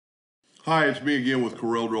Hi, it's me again with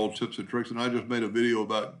Corel Draw Tips and Tricks, and I just made a video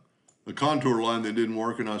about the contour line that didn't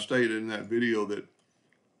work, and I stated in that video that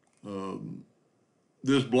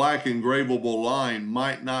this black engravable line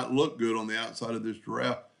might not look good on the outside of this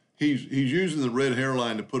giraffe. He's using the red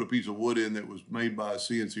hairline to put a piece of wood in that was made by a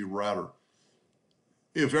CNC router.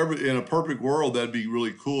 If ever in a perfect world, that'd be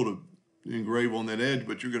really cool to engrave on that edge,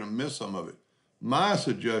 but you're going to miss some of it. My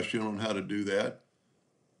suggestion on how to do that,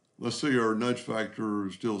 let's see, our nudge factor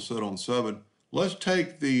is still set on 7. Let's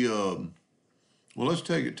take the, well, let's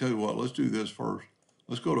take it, tell you what, let's do this first.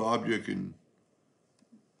 Let's go to object and,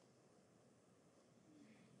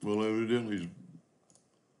 well, evidently it's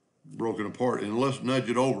broken apart. And let's nudge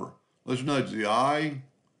it over. Let's nudge the eye,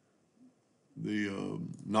 the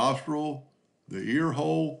nostril, the ear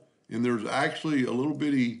hole, and there's actually a little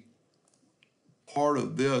bitty part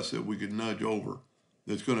of this that we can nudge over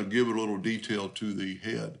that's going to give it a little detail to the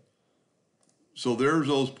head. So there's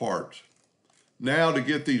those parts. Now to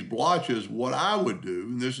get these blotches, what I would do,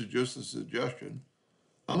 and this is just a suggestion,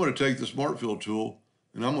 I'm going to take the Smart Fill tool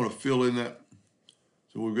and I'm going to fill in that.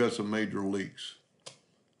 So we've got some major leaks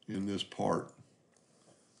in this part.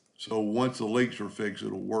 So once the leaks are fixed,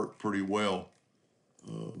 it'll work pretty well.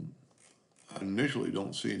 I initially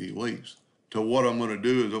don't see any leaks. So what I'm going to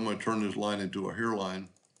do is I'm going to turn this line into a hairline,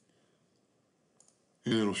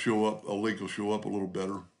 and it'll show up, a leak will show up a little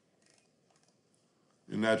better.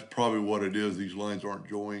 And that's probably what it is. These lines aren't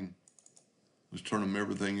joining. Let's turn them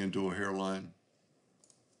everything into a hairline.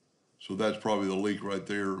 So that's probably the leak right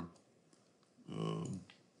there. Well,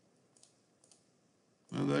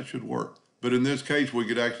 that should work. But in this case, we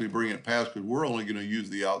could actually bring it past because we're only going to use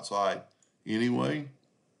the outside anyway.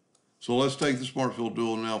 So let's take the Smart Fill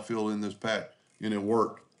tool and now fill in this patch. And it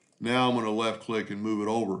worked. Now I'm going to left click and move it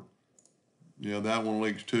over. Yeah, that one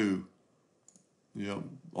leaks too. Yeah,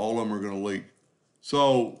 all of them are going to leak.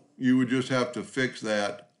 So you would just have to fix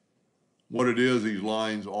that. What it is, these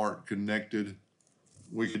lines aren't connected.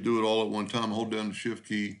 We could do it all at one time. Hold down the Shift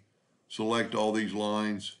key, select all these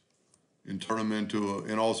lines, and turn them into a,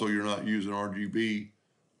 and also you're not using RGB,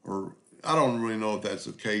 or I don't really know if that's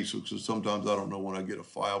the case, because sometimes I don't know when I get a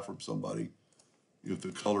file from somebody if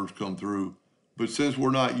the colors come through. But since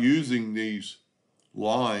we're not using these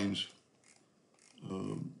lines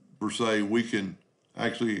per se, we can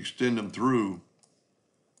actually extend them through,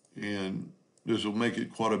 and this will make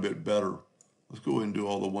it quite a bit better. Let's go ahead and do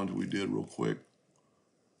all the ones we did real quick.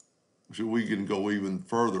 So we can go even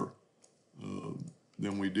further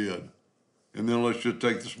than we did. And then let's just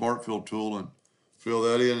take the Smart Fill tool and fill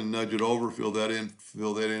that in and nudge it over, fill that in,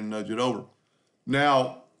 nudge it over.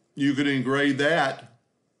 Now, you could engrave that,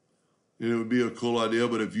 and it would be a cool idea,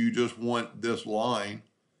 but if you just want this line,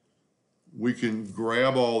 we can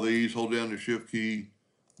grab all these, hold down the Shift key,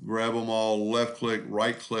 grab them all, left click,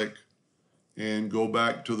 right click, and go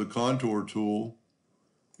back to the contour tool,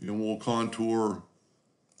 and we'll contour.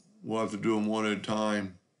 We'll have to do them one at a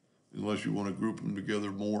time, unless you want to group them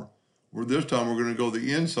together more. Or this time we're going to go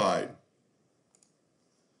the inside.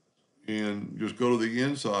 And just go to the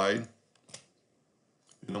inside,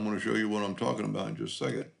 and I'm going to show you what I'm talking about in just a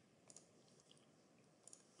second.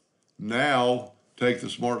 Now, take the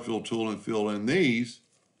Smart Fill tool and fill in these.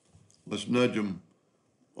 Let's nudge them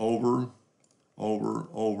over, over,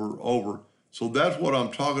 over, over. So that's what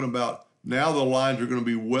I'm talking about. Now the lines are going to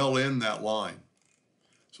be well in that line.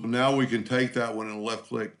 So now we can take that one and left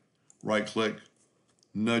click, right click,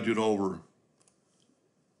 nudge it over.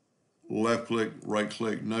 Left click, right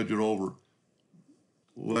click, nudge it over.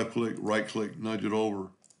 Left click, right click, nudge it over.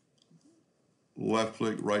 Left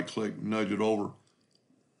click, right click, nudge it over.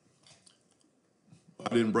 I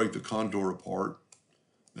didn't break the contour apart.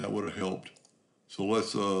 That would have helped. So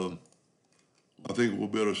let's, I think we'll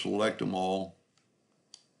be able to select them all.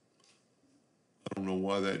 I don't know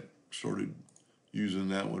why that started using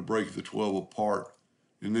that one. Break the 12 apart,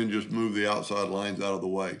 and then just move the outside lines out of the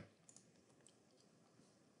way.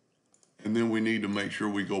 And then we need to make sure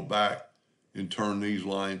we go back and turn these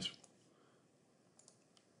lines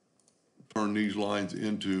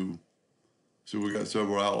into, so we got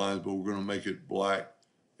several outlines, but we're going to make it black.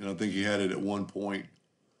 And I think he had it at one point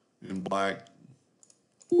in black.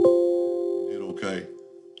 Hit OK.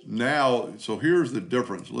 Now, so here's the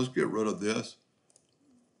difference. Let's get rid of this.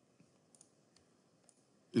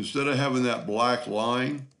 Instead of having that black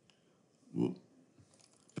line, we'll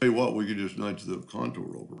tell you what, we could just nudge the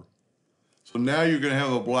contour over. So now you're going to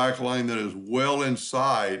have a black line that is well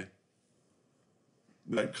inside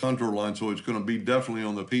that contour line, so it's going to be definitely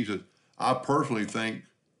on the pieces. I personally think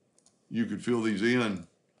you could fill these in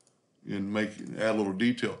and add a little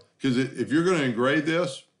detail. Because if you're going to engrave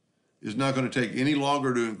this, it's not going to take any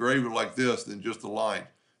longer to engrave it like this than just the line,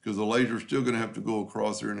 because the laser is still going to have to go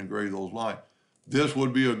across there and engrave those lines. This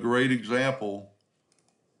would be a great example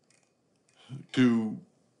to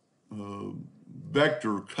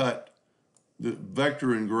vector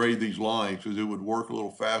engrave these lines, because it would work a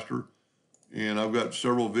little faster. And I've got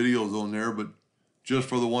several videos on there, but just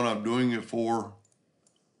for the one I'm doing it for,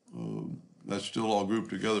 that's still all grouped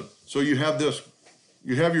together. So you have this,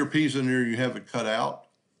 you have your piece in there, you have it cut out.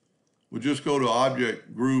 We'll just go to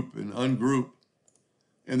Object, Group, and Ungroup.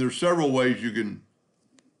 And there's several ways you can,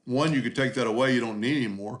 one, you could take that away, you don't need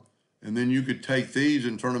anymore. And then you could take these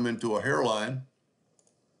and turn them into a hairline.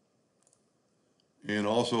 And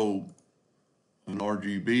also an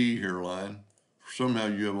RGB hairline. Somehow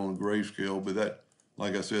you have on grayscale, but that,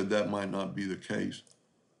 like I said, that might not be the case.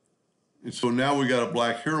 And so now we got a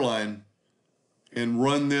black hairline, and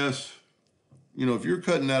run this, you know, if you're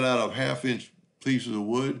cutting that out of 1/2-inch pieces of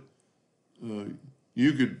wood,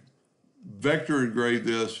 you could vector engrave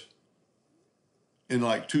this in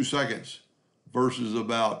like 2 seconds versus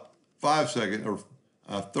about 5 seconds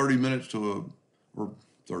or 30 minutes to or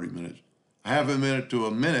 30 minutes, 1/2 minute to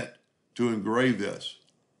a minute to engrave this.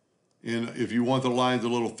 And if you want the lines a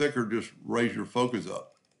little thicker, just raise your focus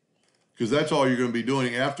up, because that's all you're going to be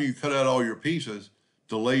doing. After you cut out all your pieces,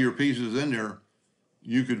 to lay your pieces in there,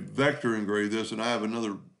 you could vector engrave this. And I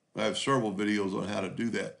have several videos on how to do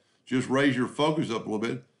that. Just raise your focus up a little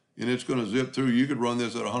bit, and it's going to zip through. You could run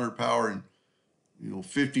this at 100 power and, you know,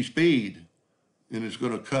 50 speed, and it's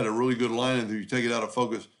going to cut a really good line. And if you take it out of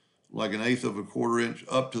focus like 1/8 of a 1/4 inch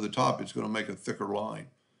up to the top, it's going to make a thicker line,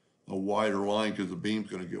 a wider line, because the beam's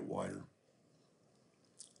going to get wider.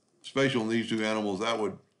 Especially on these two animals, that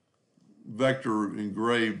would vector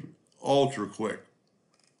engrave ultra quick.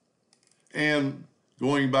 And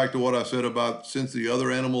going back to what I said about, since the other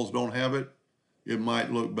animals don't have it, it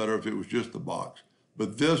might look better if it was just the box.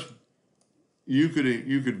 But this, you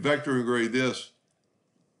could vector engrave this,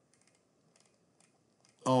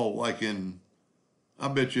 like in, I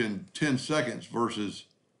bet you in 10 seconds versus,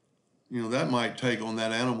 you know, that might take on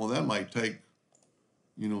that animal, that might take,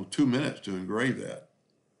 you know, 2 minutes to engrave that.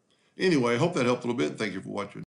 Anyway, I hope that helped a little bit. Thank you for watching.